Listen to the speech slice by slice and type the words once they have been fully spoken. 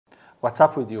What's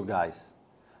up with you guys?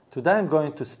 Today I'm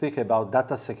going to speak about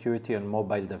data security on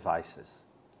mobile devices.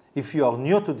 If you are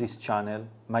new to this channel,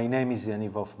 my name is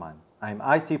Yaniv Hoffman. I'm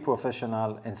IT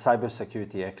professional and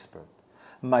cybersecurity expert.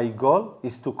 My goal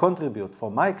is to contribute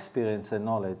from my experience and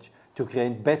knowledge to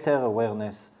create better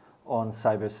awareness on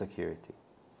cybersecurity.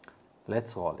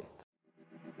 Let's roll it.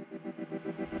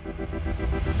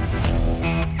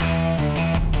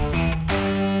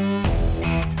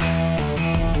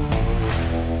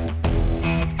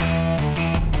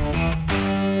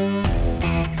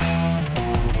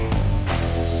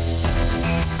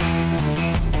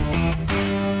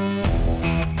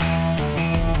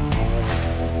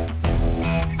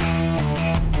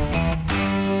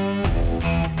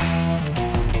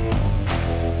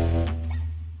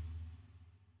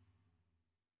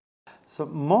 So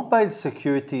mobile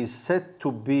security is said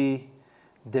to be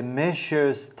the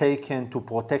measures taken to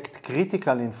protect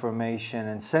critical information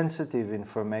and sensitive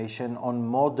information on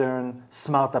modern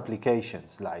smart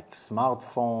applications like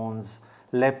smartphones,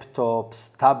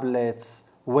 laptops, tablets,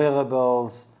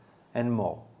 wearables, and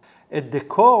more. At the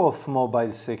core of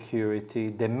mobile security,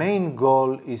 the main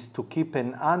goal is to keep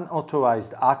an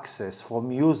unauthorized access from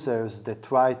users that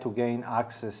try to gain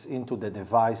access into the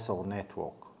device or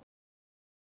network.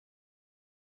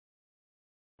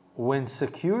 When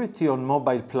security on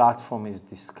mobile platform is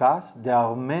discussed, there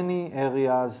are many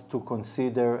areas to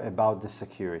consider about the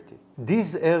security.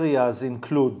 These areas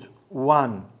include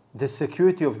 1. The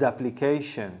security of the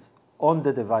applications on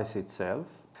the device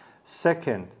itself.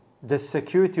 2. The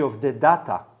security of the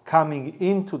data coming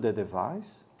into the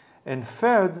device. And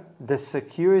 3, the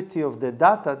security of the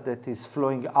data that is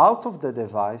flowing out of the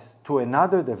device to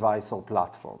another device or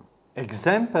platform.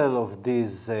 Example of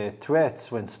these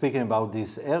threats when speaking about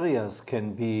these areas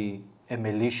can be a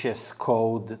malicious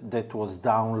code that was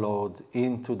downloaded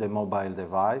into the mobile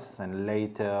device and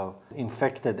later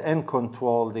infected and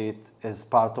controlled it as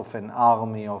part of an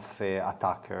army of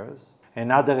attackers.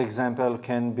 Another example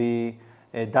can be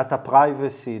data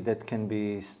privacy that can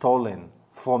be stolen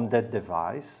from that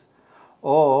device,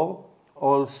 or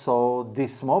also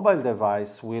this mobile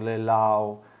device will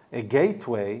allow a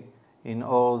gateway in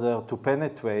order to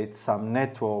penetrate some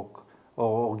network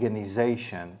or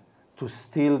organization to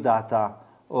steal data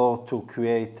or to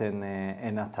create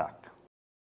an attack.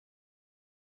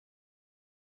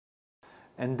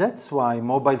 And that's why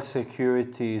mobile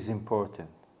security is important,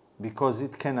 because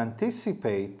it can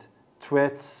anticipate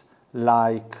threats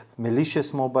like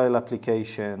malicious mobile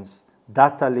applications,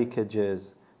 data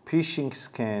leakages, phishing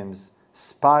scams,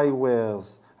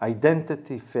 spywares,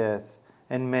 identity theft,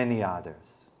 and many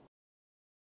others.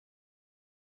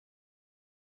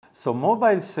 So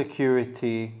mobile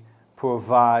security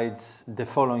provides the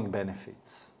following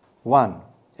benefits. 1.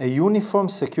 A uniform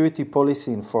security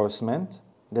policy enforcement,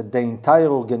 that the entire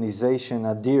organization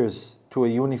adheres to a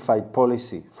unified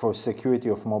policy for security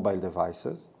of mobile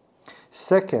devices.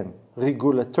 2.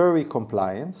 Regulatory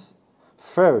compliance.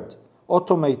 3.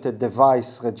 Automated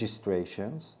device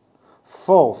registrations.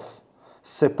 4.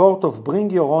 Support of bring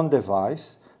your own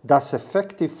device, thus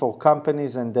effective for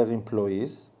companies and their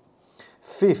employees.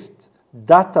 5th,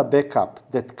 data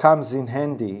backup that comes in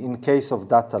handy in case of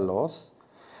data loss.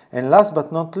 And last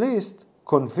but not least,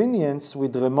 convenience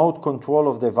with remote control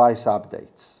of device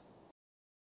updates.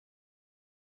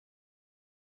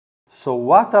 So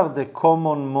what are the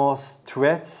common most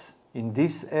threats in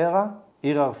this era?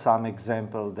 Here are some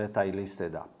examples that I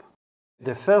listed up.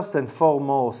 The first and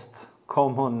foremost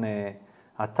common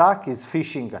attack is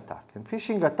phishing attack. And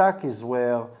phishing attack is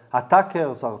where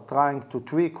attackers are trying to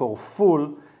trick or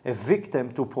fool a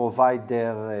victim to provide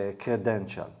their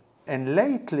credential. And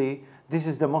lately, this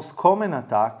is the most common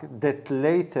attack that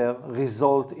later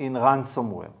result in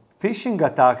ransomware. Phishing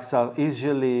attacks are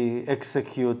easily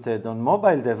executed on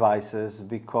mobile devices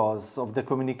because of the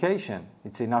communication.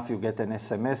 It's enough you get an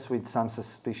SMS with some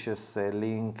suspicious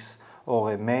links,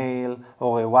 or a mail,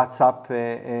 or a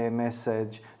WhatsApp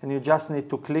message, and you just need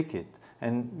to click it.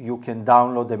 And you can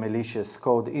download the malicious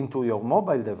code into your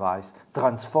mobile device,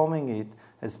 transforming it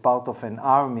as part of an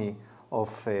army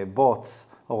of bots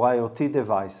or IoT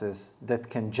devices that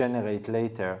can generate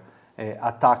later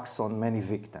attacks on many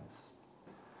victims.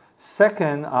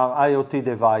 Second are IoT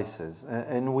devices,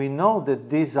 and we know that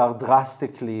these are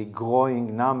drastically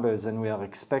growing numbers, and we are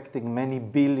expecting many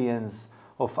billions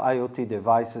of IoT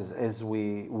devices as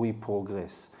we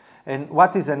progress. And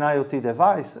what is an IoT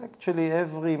device? Actually,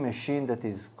 every machine that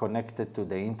is connected to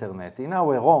the internet in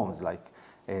our homes, like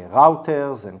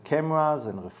routers and cameras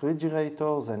and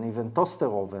refrigerators and even toaster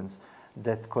ovens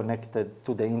that connected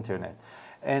to the internet.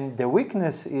 And the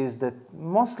weakness is that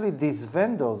mostly these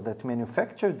vendors that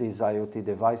manufacture these IoT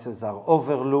devices are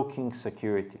overlooking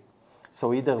security.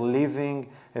 So either leaving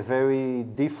a very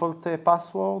default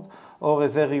password or a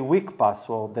very weak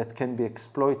password that can be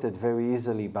exploited very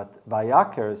easily by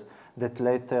hackers that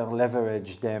later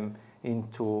leverage them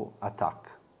into attack.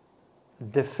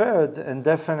 The third, and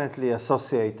definitely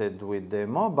associated with the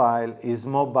mobile, is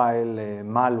mobile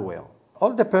malware.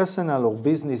 All the personal or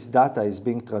business data is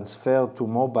being transferred to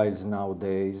mobiles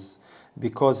nowadays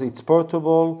because it's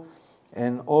portable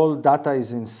and all data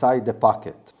is inside the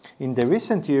pocket. In the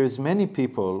recent years, many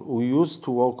people who used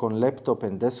to work on laptop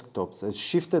and desktops have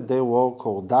shifted their work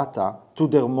or data to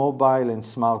their mobile and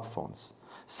smartphones.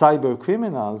 Cyber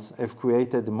criminals have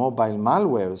created mobile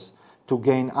malwares to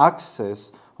gain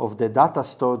access of the data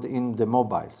stored in the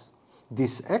mobiles.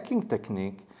 This hacking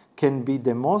technique can be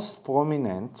the most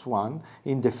prominent one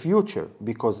in the future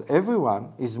because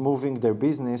everyone is moving their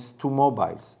business to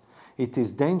mobiles. It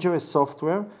is dangerous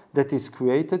software that is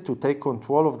created to take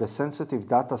control of the sensitive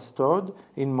data stored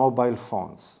in mobile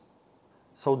phones.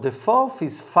 So the fourth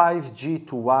is 5G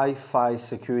to Wi-Fi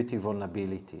security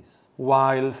vulnerabilities.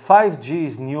 While 5G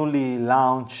is newly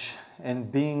launched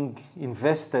and being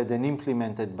invested and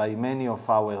implemented by many of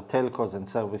our telcos and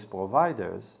service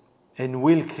providers, and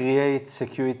will create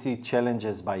security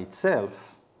challenges by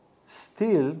itself,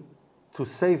 still, to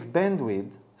save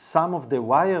bandwidth, some of the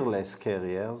wireless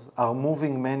carriers are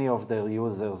moving many of their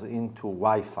users into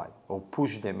Wi-Fi or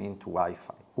push them into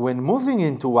Wi-Fi. When moving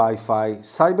into Wi-Fi,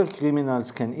 cyber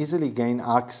criminals can easily gain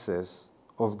access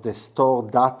of the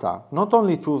stored data, not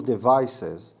only through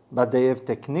devices, but they have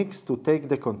techniques to take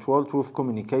the control through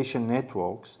communication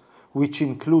networks, which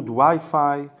include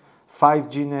Wi-Fi,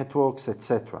 5G networks,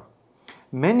 etc.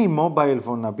 Many mobile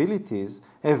vulnerabilities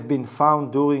have been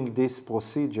found during this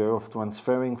procedure of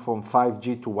transferring from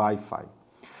 5G to Wi-Fi.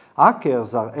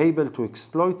 Hackers are able to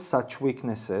exploit such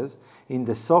weaknesses in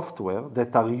the software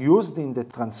that are used in the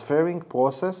transferring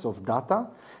process of data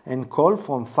and call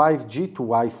from 5G to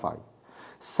Wi-Fi.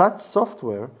 Such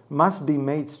software must be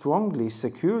made strongly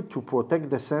secure to protect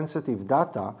the sensitive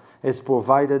data as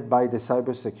provided by the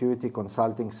cybersecurity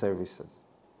consulting services.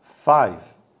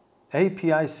 5.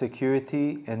 API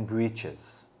security and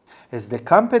breaches. As the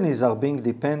companies are being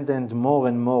dependent more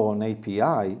and more on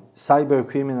API, cyber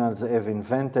criminals have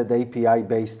invented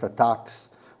API-based attacks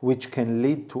which can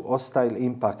lead to hostile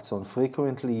impacts on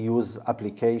frequently used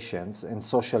applications and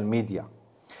social media.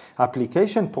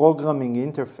 Application programming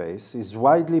interface is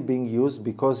widely being used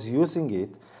because using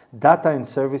it, data and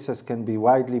services can be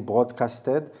widely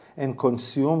broadcasted and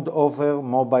consumed over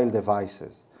mobile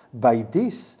devices. By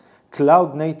this,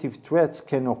 cloud-native threats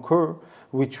can occur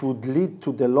which would lead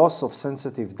to the loss of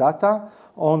sensitive data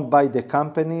owned by the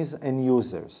companies and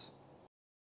users.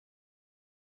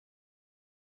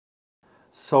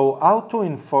 So how to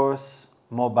enforce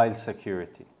mobile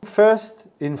security? First,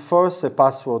 enforce a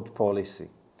password policy.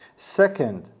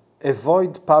 Second,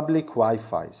 avoid public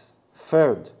Wi-Fis.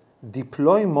 Third,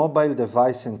 deploy mobile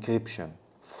device encryption.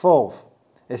 Fourth,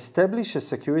 establish a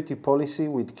security policy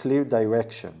with clear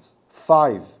directions.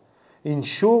 5.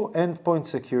 Ensure endpoint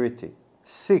security.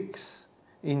 6.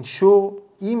 Ensure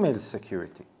email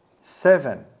security.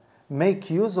 7. Make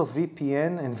use of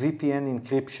VPN and VPN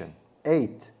encryption.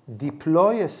 8.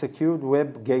 Deploy a secured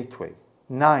web gateway.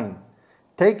 9.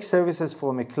 Take services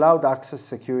from a cloud access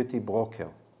security broker.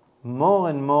 More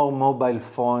and more mobile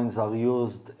phones are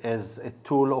used as a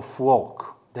tool of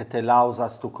work that allows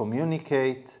us to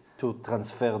communicate, to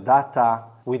transfer data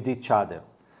with each other.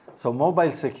 So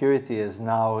mobile security is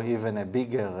now even a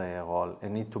bigger role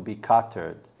and need to be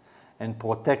catered and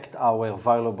protect our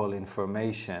valuable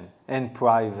information and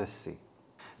privacy.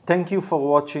 Thank you for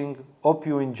watching. Hope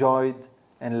you enjoyed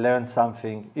and learned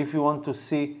something. If you want to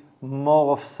see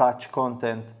more of such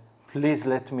content, please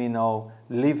let me know.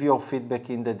 Leave your feedback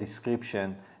in the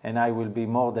description and I will be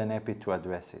more than happy to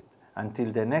address it.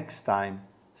 Until the next time,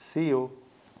 see you.